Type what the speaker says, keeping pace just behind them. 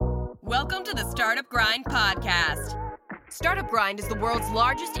Welcome to the Startup Grind podcast. Startup Grind is the world's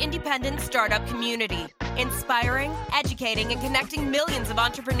largest independent startup community, inspiring, educating, and connecting millions of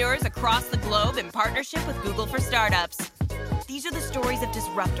entrepreneurs across the globe in partnership with Google for Startups. These are the stories of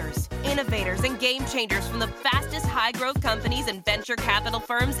disruptors, innovators, and game changers from the fastest high-growth companies and venture capital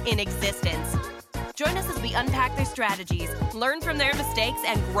firms in existence. Join us as we unpack their strategies, learn from their mistakes,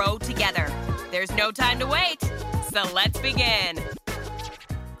 and grow together. There's no time to wait, so let's begin.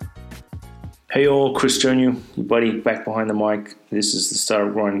 Hey all, Chris Jr., your buddy back behind the mic. This is the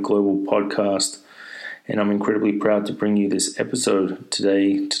Startup Grind Global podcast, and I'm incredibly proud to bring you this episode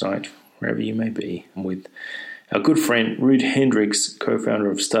tonight, wherever you may be. I'm with our good friend, Ruud Hendricks,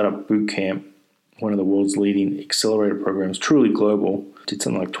 co-founder of Startup Bootcamp, one of the world's leading accelerator programs, truly global. Did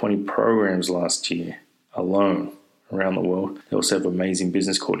something like 20 programs last year alone around the world. They also have an amazing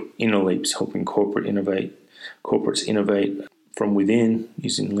business called InnoLeaps, helping corporates innovate from within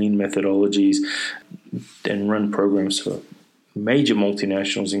using lean methodologies and run programs for major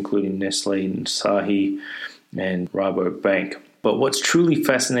multinationals, including Nestle and Asahi and Rabobank. But what's truly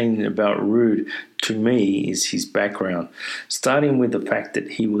fascinating about Ruud to me is his background, starting with the fact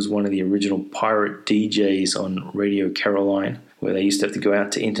that he was one of the original pirate DJs on Radio Caroline, where they used to have to go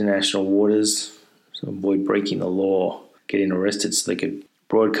out to international waters to avoid breaking the law, getting arrested so they could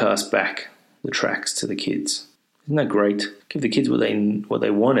broadcast back the tracks to the kids. Isn't that great? Give the kids what they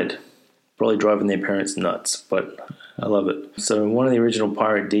wanted. Probably driving their parents nuts, but I love it. So one of the original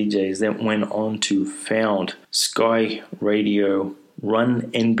pirate DJs then went on to found Sky Radio,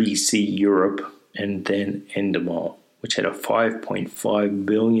 run NBC Europe, and then Endemol, which had a $5.5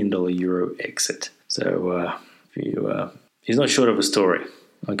 billion euro exit. So he's not short of a story,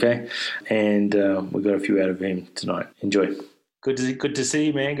 okay? And we got a few out of him tonight. Enjoy. Good to see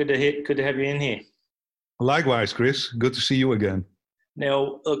you, man. Good to have you in here. Likewise, Chris. Good to see you again.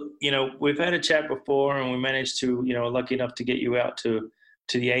 Now, look, we've had a chat before, and we managed to, lucky enough to get you out to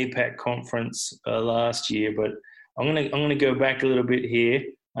the APAC conference last year. But I'm gonna go back a little bit here.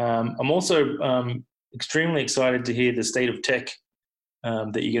 I'm also extremely excited to hear the state of tech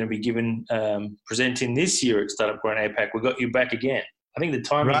that you're going to be presenting this year at Startup Grind APAC. We got you back again. I think the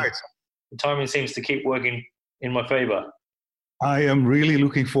timing seems to keep working in my favor. I am really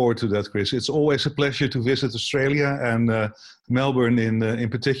looking forward to that, Chris. It's always a pleasure to visit Australia and Melbourne in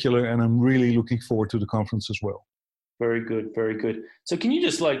particular, and I'm really looking forward to the conference as well. Very good, very good. So can you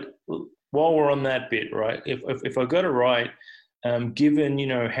just while we're on that bit, right? If I got it right, given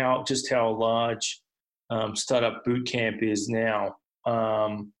how large Startup Bootcamp is now,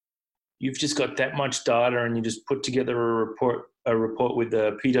 you've just got that much data, and you just put together a report with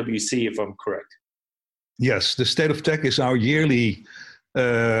the PwC, if I'm correct. Yes, the State of Tech is our yearly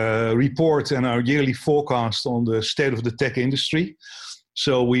report and our yearly forecast on the state of the tech industry.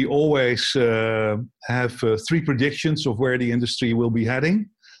 So we always have 3 predictions of where the industry will be heading.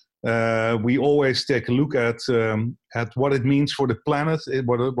 We always take a look at what it means for the planet,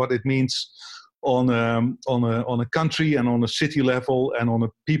 what it means on a country and on a city level and on a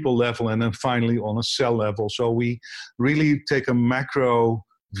people level, and then finally on a cell level. So we really take a macro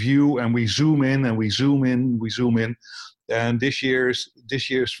view, and we zoom in and we zoom in. And this year's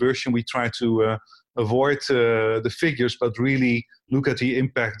version, we try to avoid the figures, but really look at the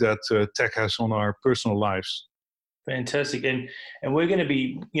impact that tech has on our personal lives. Fantastic. And we're going to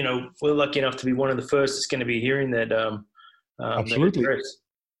be, we're lucky enough to be one of the first that's going to be hearing that. Absolutely.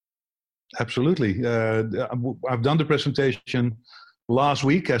 Absolutely. I've done the presentation last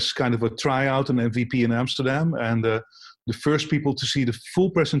week as kind of a tryout and MVP in Amsterdam, and the first people to see the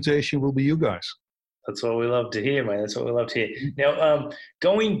full presentation will be you guys. That's what we love to hear, man. That's what we love to hear. Now,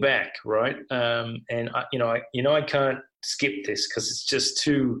 going back, right? And I can't skip this because it's just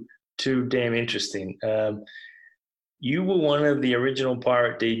too damn interesting. You were one of the original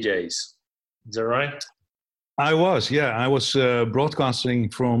pirate DJs. Is that right? I was, yeah. I was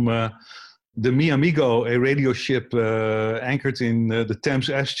broadcasting from the Mi Amigo, a radio ship anchored in the Thames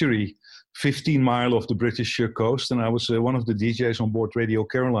Estuary, 15 miles off the British coast, and I was one of the DJs on board Radio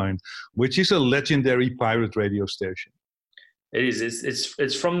Caroline, which is a legendary pirate radio station. It is.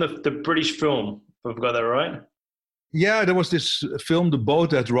 It's from the British film, if I've got that right. Yeah, there was this film, The Boat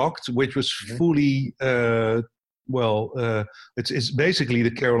That Rocked, which was fully, it's basically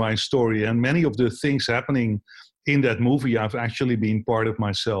the Caroline story, and many of the things happening in that movie I've actually been part of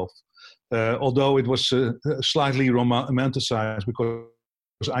myself, although it was slightly romanticized, because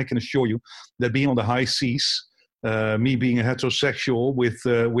I can assure you that being on the high seas, me being a heterosexual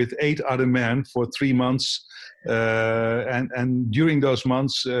with 8 other men for 3 months, and during those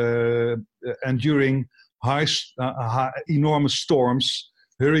months, and during enormous storms,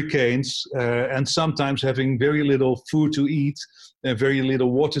 hurricanes, and sometimes having very little food to eat and very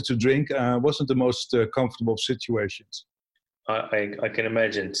little water to drink wasn't the most comfortable situations. I can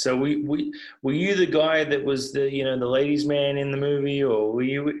imagine. So were you the guy that was the ladies' man in the movie, or were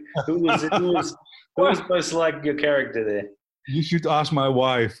you who was most like your character there? You should ask my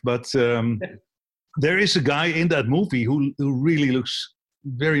wife, but there is a guy in that movie who really looks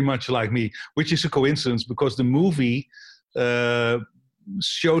very much like me, which is a coincidence because the movie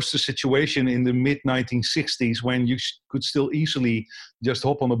shows the situation in the mid-1960s when you could still easily just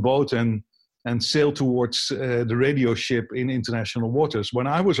hop on a boat and sail towards the radio ship in international waters. When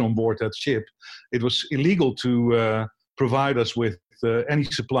I was on board that ship, it was illegal to provide us with any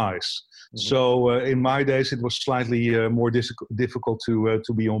supplies. Mm-hmm. So in my days, it was slightly more difficult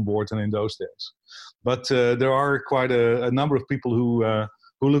to be on board than in those days. But there are quite a number of people who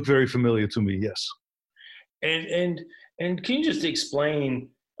look very familiar to me. Yes. And can you just explain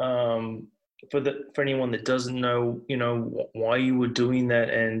for anyone that doesn't know, why you were doing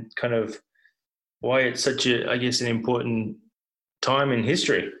that and kind of why it's such an important time in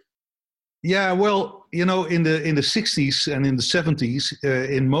history? Yeah, well, in the 60s and in the 70s,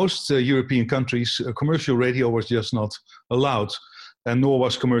 in most European countries, commercial radio was just not allowed, and nor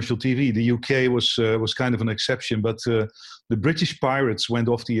was commercial TV. The UK was kind of an exception, but the British pirates went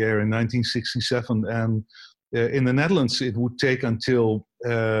off the air in 1967, and in the Netherlands, it would take until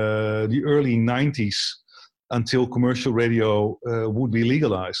the early 90s until commercial radio would be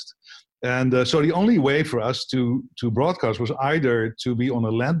legalized. And so the only way for us to broadcast was either to be on a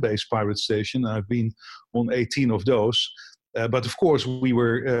land-based pirate station. I've been on 18 of those. But of course, we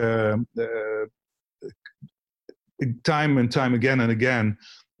were time and time again,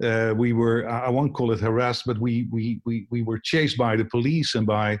 we were, I won't call it harassed, but we were chased by the police and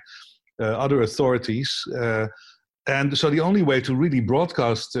by other authorities. And so the only way to really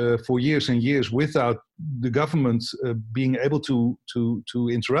broadcast for years and years without the government being able to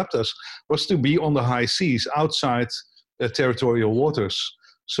interrupt us was to be on the high seas outside territorial waters.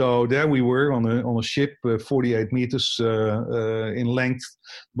 So there we were on a ship 48 meters in length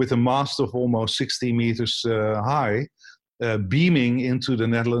with a mast of almost 60 meters high, beaming into the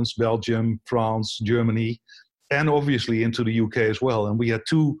Netherlands, Belgium, France, Germany, and obviously into the UK as well. And we had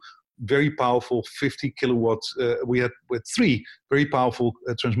two very powerful 50 kilowatts. We had with three very powerful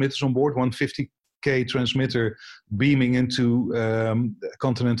transmitters on board, one 50K transmitter beaming into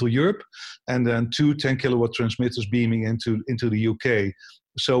continental Europe, and then two 10 kilowatt transmitters beaming into the UK.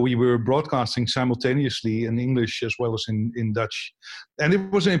 So we were broadcasting simultaneously in English as well as in Dutch. And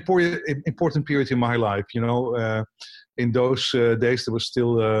it was an important period in my life. In those days, there was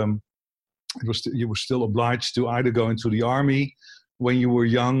still, you were still obliged to either go into the army when you were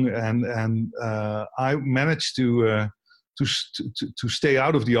young, and I managed to stay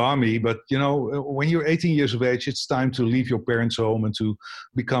out of the army. But when you're 18 years of age, it's time to leave your parents' home and to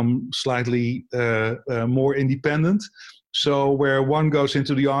become slightly more independent. So where one goes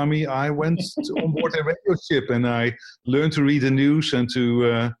into the army, I went on board a radio ship, and I learned to read the news and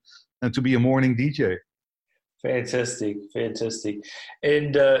to be a morning DJ. Fantastic.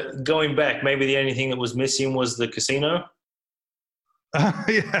 And going back, maybe the only thing that was missing was the casino.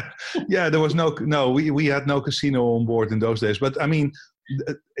 Yeah. There was we had no casino on board in those days. But I mean,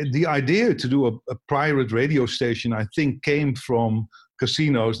 the idea to do a pirate radio station, I think, came from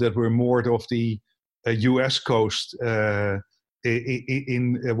casinos that were moored off the U.S. coast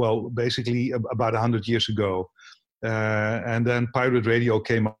basically about 100 years ago. And then pirate radio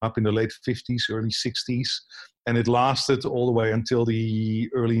came up in the late 50s, early 60s, and it lasted all the way until the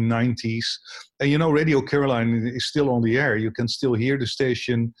early 90s. And Radio Caroline is still on the air. You can still hear the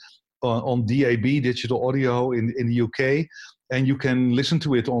station on DAB, digital audio, in the UK, and you can listen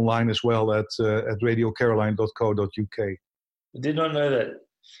to it online as well at radiocaroline.co.uk. I did not know that.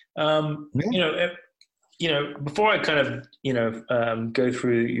 Before I kind of go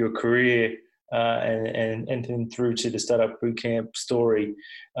through your career and then through to the Startup Bootcamp story,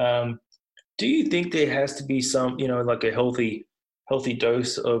 do you think there has to be some, like a healthy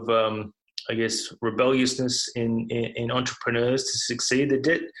dose of, rebelliousness in entrepreneurs to succeed?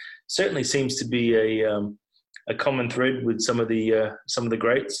 That certainly seems to be a common thread with some of the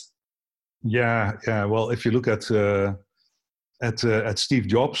greats. Yeah. Well, if you look at Steve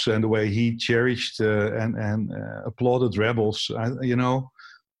Jobs and the way he cherished and applauded rebels,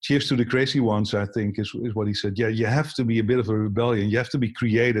 cheers to the crazy ones, I think, is what he said. Yeah, you have to be a bit of a rebellion. You have to be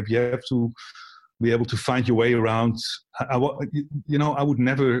creative. You have to be able to find your way around. I would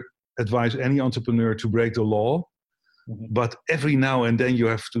never advise any entrepreneur to break the law, mm-hmm. but every now and then you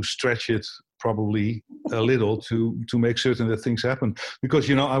have to stretch it probably a little to make certain that things happen.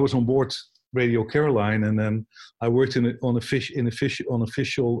 Because I was on board Radio Caroline, and then I worked on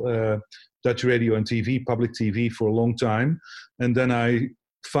official Dutch radio and TV, public TV, for a long time, and then I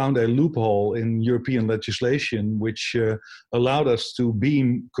found a loophole in European legislation which allowed us to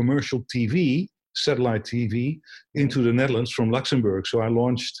beam commercial TV, satellite TV, into the Netherlands from Luxembourg. So I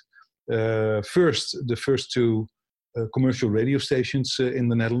launched the first two commercial radio stations in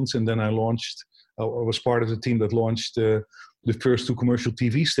the Netherlands, and then I was part of the team that launched the first two commercial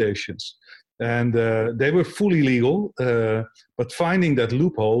TV stations. And they were fully legal, but finding that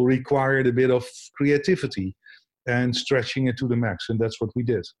loophole required a bit of creativity and stretching it to the max, and that's what we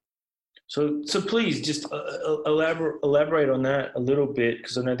did. So please just elaborate on that a little bit,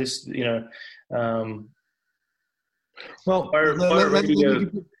 because I know this,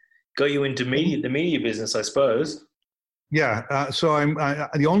 got you into the media business, I suppose. Yeah. So I'm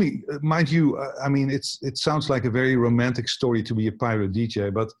the only, mind you, it sounds like a very romantic story to be a pirate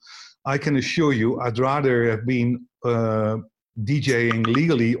DJ, but I can assure you, I'd rather have been DJing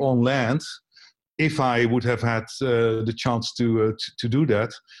legally on land if I would have had the chance to do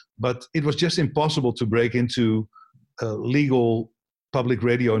that. But it was just impossible to break into legal public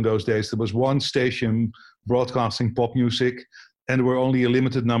radio in those days. There was one station broadcasting pop music, and there were only a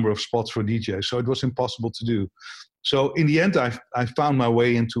limited number of spots for DJs. So it was impossible to do. So in the end, I found my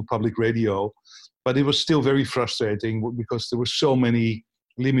way into public radio, but it was still very frustrating because there were so many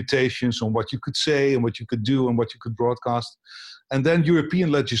limitations on what you could say and what you could do and what you could broadcast. And then European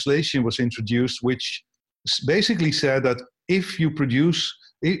legislation was introduced, which basically said that if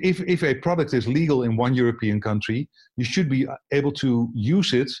a product is legal in one European country, you should be able to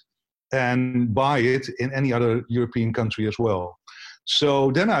use it and buy it in any other European country as well.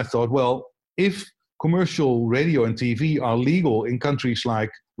 So then I thought, well, if commercial radio and TV are legal in countries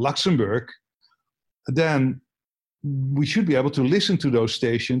like Luxembourg, then we should be able to listen to those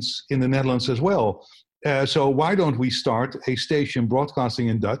stations in the Netherlands as well. So why don't we start a station broadcasting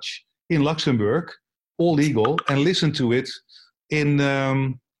in Dutch in Luxembourg, all legal, and listen to it in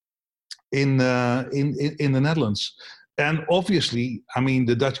the Netherlands? And obviously,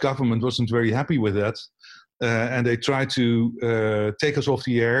 the Dutch government wasn't very happy with that, and they tried to take us off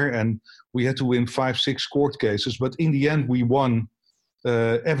the air, and we had to win 5-6 court cases. But in the end, we won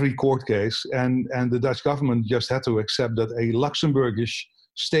every court case, and the Dutch government just had to accept that a Luxembourgish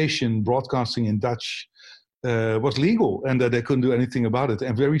station broadcasting in Dutch was legal, and that they couldn't do anything about it.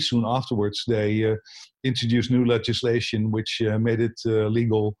 And very soon afterwards, they introduced new legislation which made it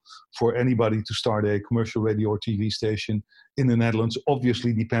legal for anybody to start a commercial radio or TV station in the Netherlands,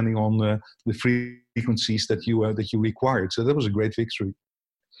 obviously depending on the frequencies that you required. So that was a great victory.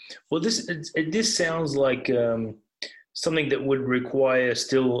 Well, this sounds like something that would require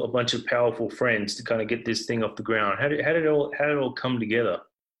still a bunch of powerful friends to kind of get this thing off the ground. How did it all come together?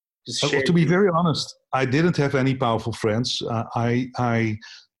 To be very honest, I didn't have any powerful friends. I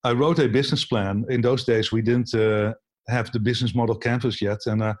wrote a business plan. In those days, we didn't have the business model canvas yet,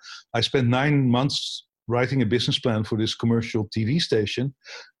 and I spent 9 months writing a business plan for this commercial TV station,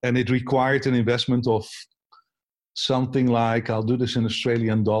 and it required an investment of something like, I'll do this in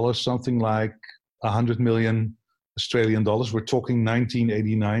Australian dollars, something like 100 million Australian dollars. We're talking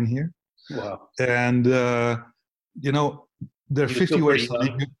 1989 here. Wow. And there are 50 ways to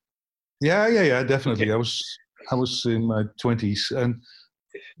leave. Yeah, definitely. Okay. I was in my 20s, and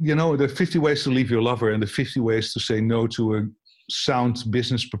there are 50 ways to leave your lover, and the 50 ways to say no to a sound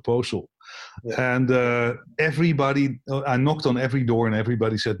business proposal. Yeah. And I knocked on every door, and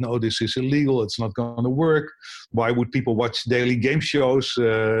everybody said, no, this is illegal. It's not going to work. Why would people watch daily game shows?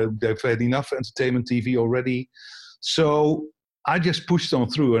 They've had enough entertainment TV already. So I just pushed on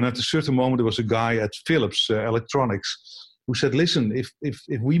through. And at a certain moment, there was a guy at Philips Electronics who said, listen,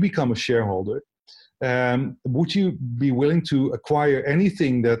 if we become a shareholder, would you be willing to acquire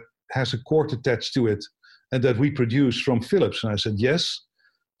anything that has a cord attached to it and that we produce from Philips? And I said, yes.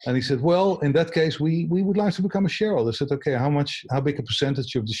 And he said, well, in that case, we would like to become a shareholder. I said, okay, how big a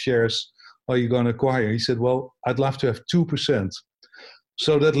percentage of the shares are you going to acquire? He said, well, I'd love to have 2%.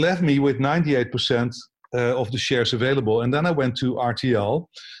 So that left me with 98% of the shares available. And then I went to RTL,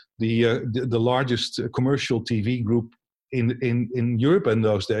 the largest commercial TV group in Europe in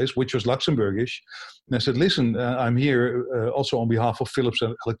those days, which was Luxembourgish. And I said, listen, I'm here also on behalf of Philips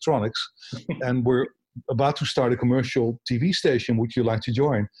Electronics, and we're about to start a commercial TV station. Would you like to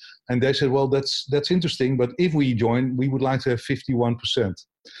join? And they said, well, that's interesting, but if we join, we would like to have 51%.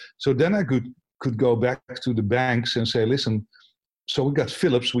 So then I could go back to the banks and say, listen, so we got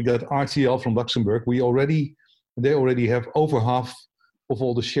Philips, we got RTL from Luxembourg. They already have over half of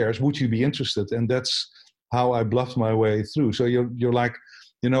all the shares. Would you be interested? And that's how I bluffed my way through. So you're like,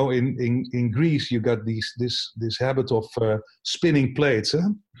 in Greece, you got this habit of spinning plates. Huh?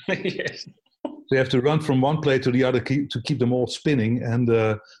 Yes. So you have to run from one plate to the other to keep them all spinning, and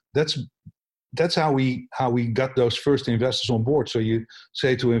that's how we got those first investors on board. So you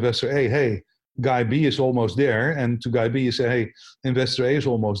say to investor A, hey, guy B is almost there, and to guy B you say, hey, investor A is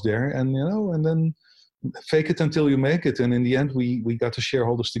almost there, and and then fake it until you make it. And in the end, we got the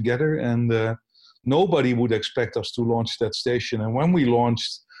shareholders together, and nobody would expect us to launch that station. And when we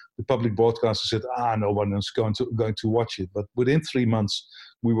launched, the public broadcaster said, no one is going to watch it. But within 3 months,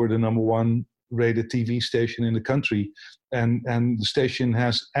 we were the number one rated TV station in the country, and the station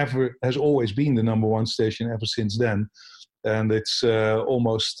has always been the number one station ever since then. And it's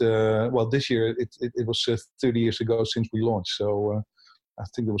almost this year it was 30 years ago since we launched. So I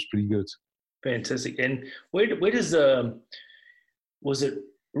think that was pretty good. Fantastic. And where does was it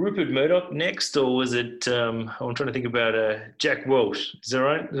Rupert Murdoch next, or was it I'm trying to think about Jack Welch? Is that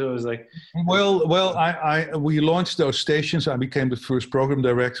right? So it was like we launched those stations. I became the first program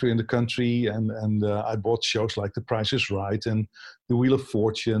director in the country, and I bought shows like The Price is Right and The Wheel of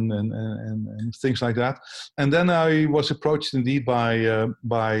Fortune and things like that. And then I was approached indeed by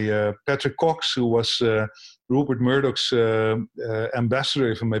Patrick Cox, who was Rupert Murdoch's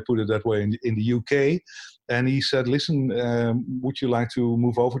ambassador, if I may put it that way, in the UK. And he said, listen, would you like to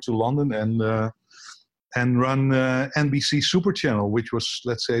move over to London and run NBC Super Channel, which was,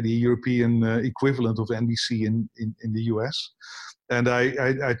 let's say, the European equivalent of NBC in the US. And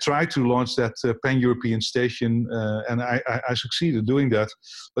I tried to launch that pan-European station, and I succeeded doing that.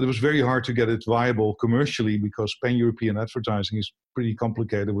 But it was very hard to get it viable commercially, because pan-European advertising is pretty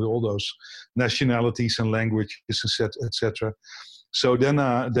complicated with all those nationalities and languages, etc. So then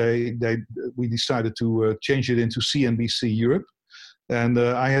we decided to change it into CNBC Europe. And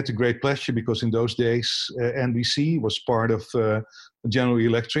I had the great pleasure, because in those days, NBC was part of General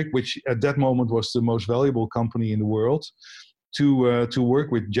Electric, which at that moment was the most valuable company in the world, to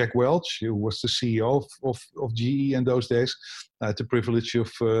work with Jack Welch, who was the CEO of GE in those days. I had the privilege of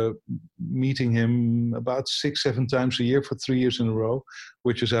meeting him about 6-7 times a year for 3 years in a row,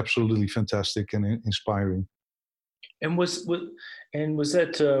 which was absolutely fantastic and inspiring. And was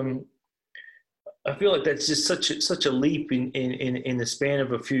that? I feel like that's just such a leap in the span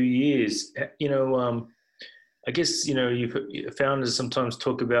of a few years. I guess founders sometimes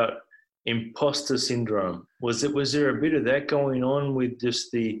talk about imposter syndrome. Was there a bit of that going on with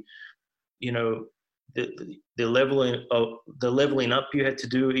just the leveling up you had to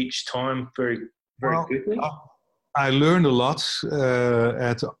do each time very quickly? I learned a lot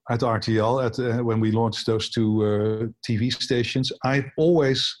at RTL when we launched those two TV stations. I've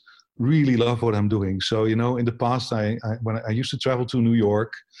always really loved what I'm doing. So, in the past, when I used to travel to New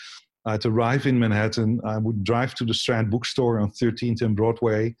York, I'd arrive in Manhattan. I would drive to the Strand bookstore on 13th and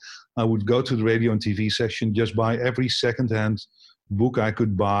Broadway. I would go to the radio and TV section, just buy every secondhand book I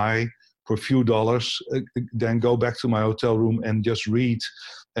could buy for a few dollars, then go back to my hotel room and just read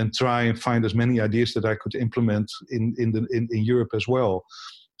and try and find as many ideas that I could implement in Europe as well.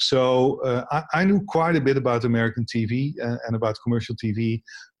 So I knew quite a bit about American TV and about commercial TV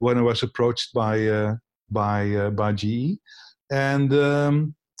when I was approached by GE, and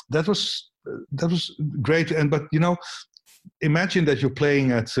that was great. But imagine that you're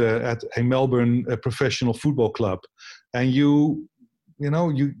playing at a Melbourne professional football club, and you know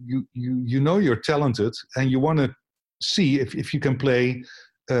you're talented, and you want to see if you can play,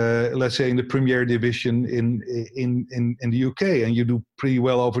 let's say, in the Premier Division in the UK, and you do pretty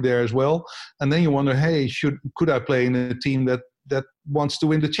well over there as well. And then you wonder, hey, could I play in a team that wants to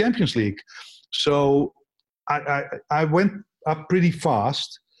win the Champions League? So I went up pretty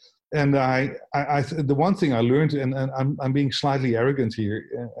fast. And the one thing I learned, and I'm being slightly arrogant here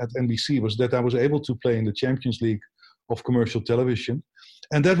at NBC, was that I was able to play in the Champions League of commercial television.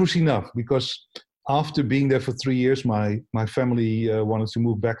 And that was enough, because after being there for 3 years, my family wanted to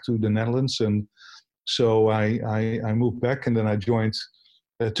move back to the Netherlands. And so I moved back, and then I joined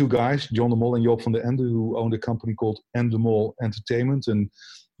two guys, John de Mol and Joop van den Ende, who owned a company called N de Mol Entertainment. And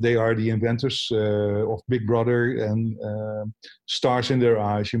they are the inventors of Big Brother and Stars in Their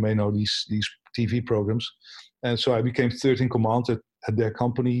Eyes. You may know these TV programs. And so I became third in command at their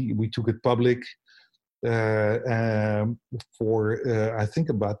company. We took it public for, I think,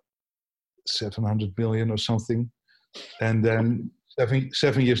 about 700 million or something. And then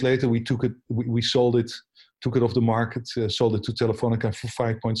seven years later, we took it. We sold it, took it off the market, sold it to Telefonica for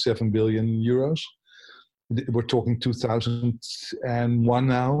 5.7 billion euros. We're talking 2001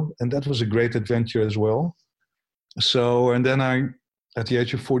 now, and that was a great adventure as well. So, and then at the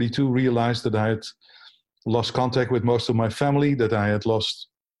age of 42, realized that I had lost contact with most of my family, that I had lost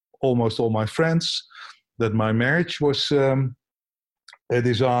almost all my friends, that my marriage was a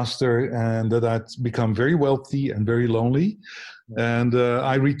disaster, and that I'd become very wealthy and very lonely. And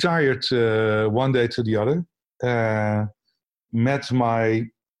I retired one day to the other, met my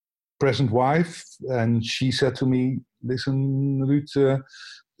present wife, and she said to me, listen, Ruud,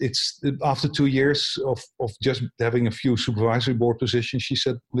 it's after 2 years of just having a few supervisory board positions. She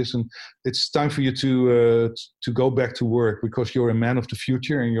said, listen, it's time for you to go back to work, because you're a man of the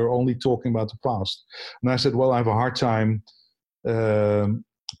future and you're only talking about the past. And I said, well, I have a hard time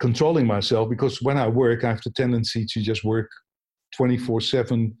controlling myself, because when I work, I have the tendency to just work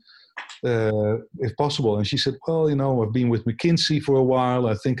 24/7 if possible. And she said, well, I've been with McKinsey for a while.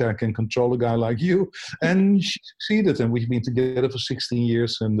 I think I can control a guy like you. And she succeeded, and we've been together for 16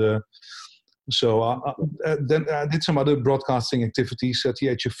 years. And so then I did some other broadcasting activities at the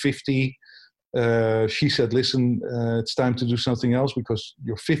age of 50. She said, listen, it's time to do something else, because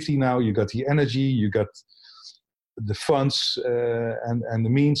you're 50 now. You got the energy, you got the funds and the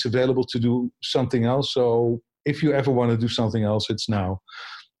means available to do something else. So if you ever want to do something else, it's now.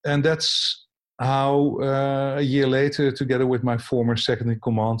 And that's how a year later, together with my former second in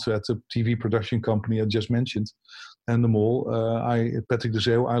command at the TV production company I just mentioned, and Endemol, Patrick de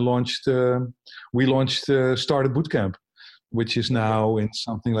Zeeuw, we launched Startup Bootcamp, which is now in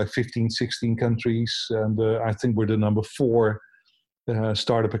something like 15, 16 countries. And I think we're the number 4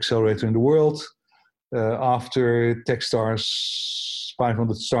 startup accelerator in the world. After Techstars,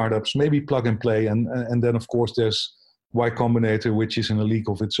 500 startups, maybe Plug and Play. And then, of course, there's Y Combinator, which is in a league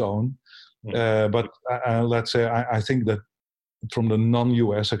of its own. But let's say I think that from the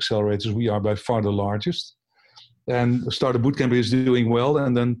non-US accelerators, we are by far the largest. And Startup Bootcamp is doing well.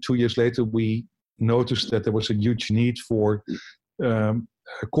 And then 2 years later, we noticed that there was a huge need for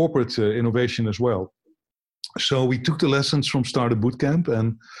corporate innovation as well. So we took the lessons from Startup Bootcamp,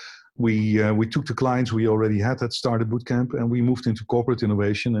 and we took the clients we already had at Startup Bootcamp, and we moved into corporate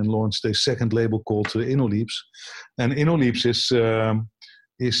innovation and launched a second label called InnoLeaps. And InnoLeaps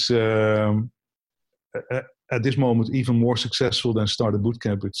is at this moment even more successful than Startup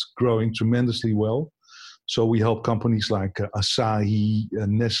Bootcamp. It's growing tremendously well. So we help companies like Asahi,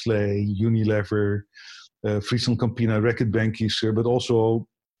 Nestle, Unilever, Friesland Campina, Reckitt Benckiser, but also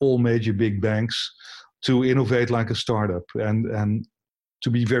all major big banks to innovate like a startup. And to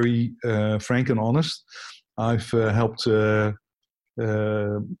be very frank and honest, I've helped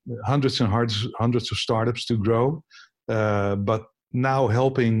hundreds and hundreds of startups to grow. But now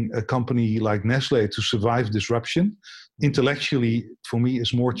helping a company like Nestle to survive disruption, intellectually, for me,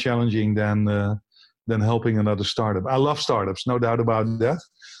 is more challenging than helping another startup. I love startups, no doubt about that.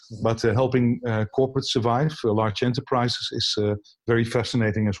 But helping corporates survive, large enterprises, is very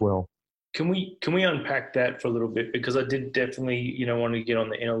fascinating as well. Can we unpack that for a little bit? Because I did definitely, want to get on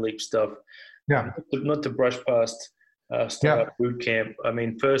the InnoLeap stuff. Yeah. Not to brush past Startup Bootcamp. I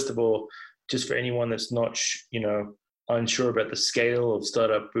mean, first of all, just for anyone that's not, unsure about the scale of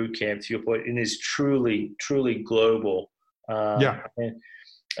Startup Bootcamp, to your point, it is truly, truly global.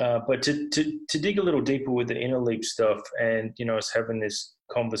 But to dig a little deeper with the InnoLeap stuff, and us having this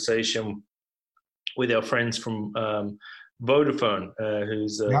conversation with our friends from Vodafone,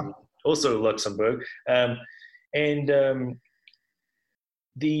 who's also Luxembourg,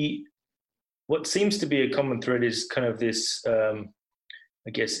 what seems to be a common thread is kind of this, I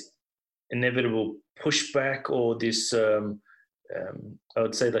guess, inevitable pushback, or this, I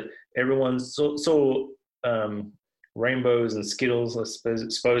would say that everyone's saw rainbows and Skittles, I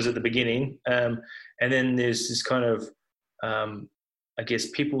suppose at the beginning, and then there's this kind of, I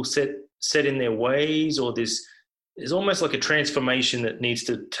guess, people set in their ways, or there's almost like a transformation that needs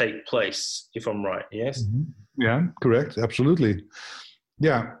to take place, if I'm right. Yes. Mm-hmm. Yeah, correct. Absolutely.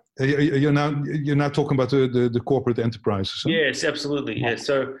 Yeah, you're now talking about the corporate enterprises. Huh? Yes, absolutely. Yeah.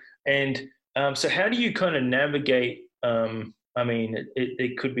 So how do you kind of navigate? I mean,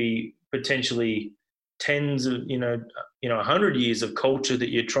 it could be potentially tens of 100 years of culture that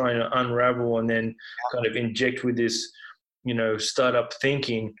you're trying to unravel, and then kind of inject with this startup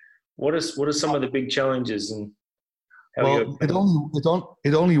thinking. What are some of the big challenges, and how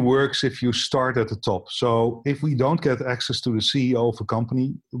it only works if you start at the top. So if we don't get access to the CEO of a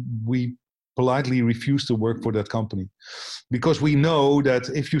company, we politely refuse to work for that company, because we know that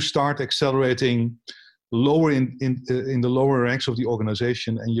if you start accelerating lower in the lower ranks of the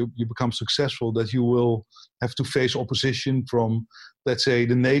organization, and you become successful, that you will have to face opposition from, let's say,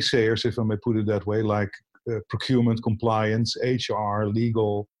 the naysayers, if I may put it that way, like procurement, compliance, HR,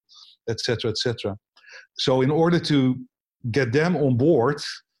 legal, etc., etc. So in order to get them on board,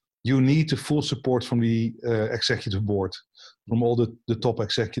 you need the full support from the executive board, from all the top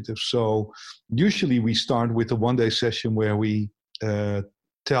executives. So usually we start with a one-day session where we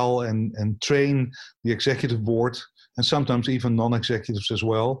tell and train the executive board, and sometimes even non-executives as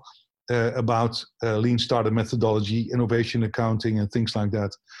well, about lean startup methodology, innovation accounting, and things like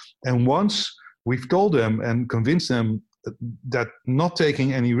that. And once we've told them and convinced them that not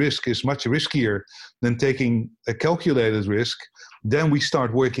taking any risk is much riskier than taking a calculated risk, then we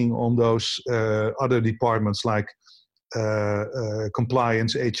start working on those other departments like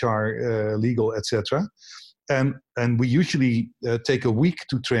compliance, HR, legal, etc. And we usually take a week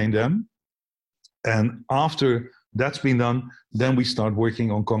to train them. And after that's been done, then we start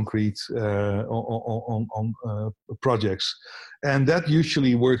working on concrete on projects, and that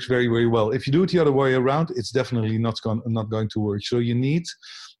usually works very, very well. If you do it the other way around, it's definitely not going to work. So you need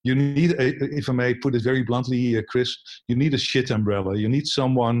if I may put it very bluntly, Chris, you need a shit umbrella. You need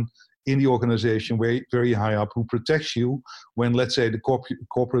someone in the organization very, very high up who protects you when, let's say, the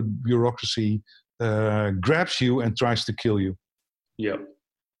corporate bureaucracy grabs you and tries to kill you. Yeah.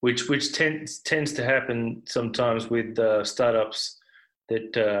 Which tends to happen sometimes with startups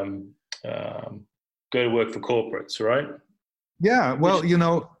that go to work for corporates, right? Yeah, well,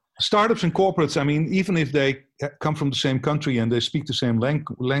 startups and corporates, I mean, even if they come from the same country and they speak the same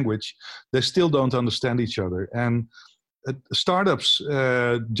language, they still don't understand each other. And startups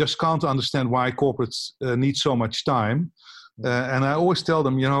just can't understand why corporates need so much time. And I always tell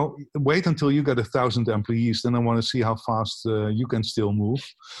them, wait until you get 1,000 employees, then I want to see how fast you can still move.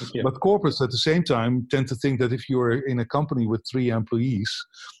 Yeah. But corporates at the same time tend to think that if you're in a company with 3 employees,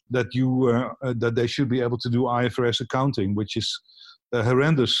 that that they should be able to do IFRS accounting, which is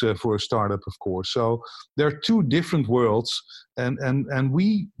horrendous for a startup, of course. So there are 2 different worlds, and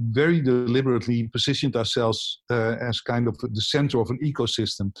we very deliberately positioned ourselves as kind of the center of an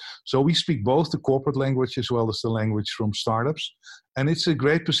ecosystem. So we speak both the corporate language as well as the language from startups, and it's a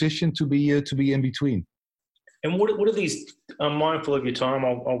great position to be in between. And what are these? I'm mindful of your time.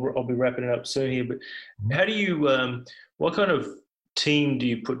 I'll be wrapping it up soon here. But how do you? What kind of team do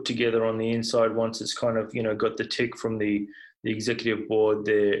you put together on the inside once it's kind of got the tick from the executive board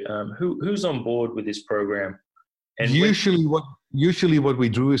there? Who's on board with this program? And usually what we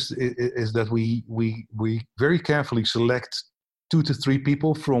do is that we very carefully select 2 to 3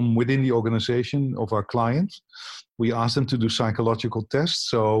 people from within the organization of our clients. We ask them to do psychological tests.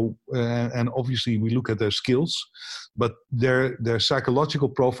 So and obviously we look at their skills, but their psychological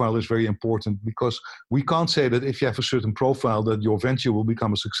profile is very important, because we can't say that if you have a certain profile that your venture will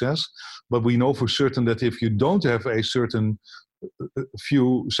become a success, but we know for certain that if you don't have a certain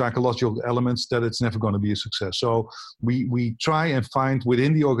few psychological elements, that it's never going to be a success. So we try and find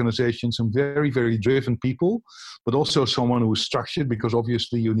within the organization some very, very driven people, but also someone who is structured, because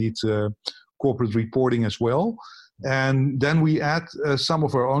obviously you need corporate reporting as well. And then we add some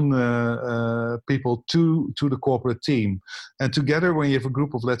of our own people to the corporate team. And together, when you have a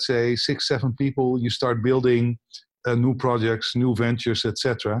group of, let's say, 6-7 people, you start building new projects, new ventures,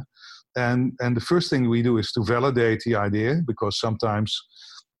 etc. And the first thing we do is to validate the idea, because sometimes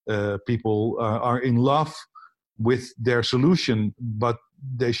people are in love with their solution, but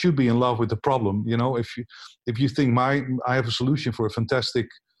they should be in love with the problem. If you think I have a solution for a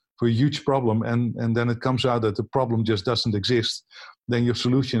huge problem, and then it comes out that the problem just doesn't exist, then your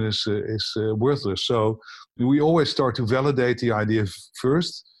solution is worthless. So we always start to validate the idea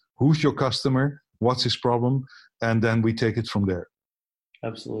first. Who's your customer? What's his problem? And then we take it from there.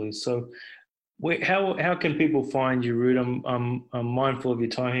 Absolutely. So how can people find you, Ruud? I'm mindful of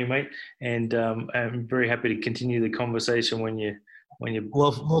your time here, mate, and I'm very happy to continue the conversation when you.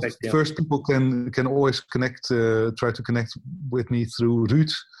 Well, first people can always connect, try to connect with me through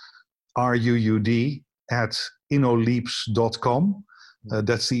Ruud, RUUD, at innoleaps.com.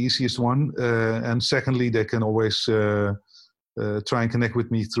 That's the easiest one. And secondly, they can always try and connect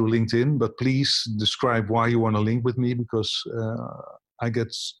with me through LinkedIn. But please describe why you want to link with me, because I get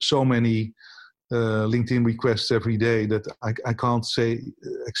so many LinkedIn requests every day that I can't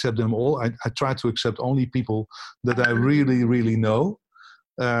accept them all. I try to accept only people that I really, really know.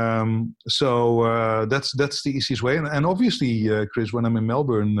 So that's the easiest way. And obviously, Chris, when I'm in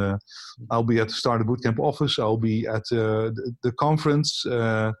Melbourne, I'll be at the Startup Bootcamp office. I'll be at the conference,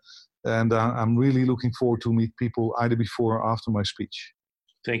 and I'm really looking forward to meet people either before or after my speech.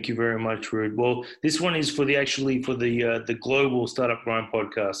 Thank you very much, Ruud. Well, this one is for the Global Startup Grind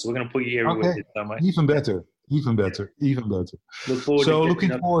podcast. So we're going to put you everywhere this time, mate. Even better.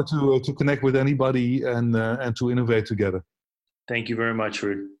 Looking forward to connect with anybody and to innovate together. Thank you very much,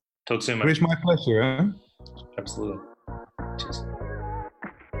 Ruud. Talk soon, mate. It's my pleasure. Absolutely. Cheers.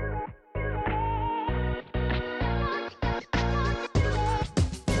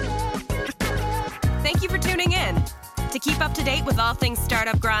 Thank you for tuning in. To keep up to date with all things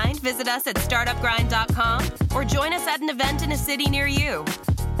Startup Grind, visit us at startupgrind.com or join us at an event in a city near you.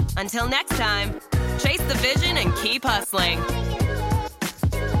 Until next time, chase the vision and keep hustling.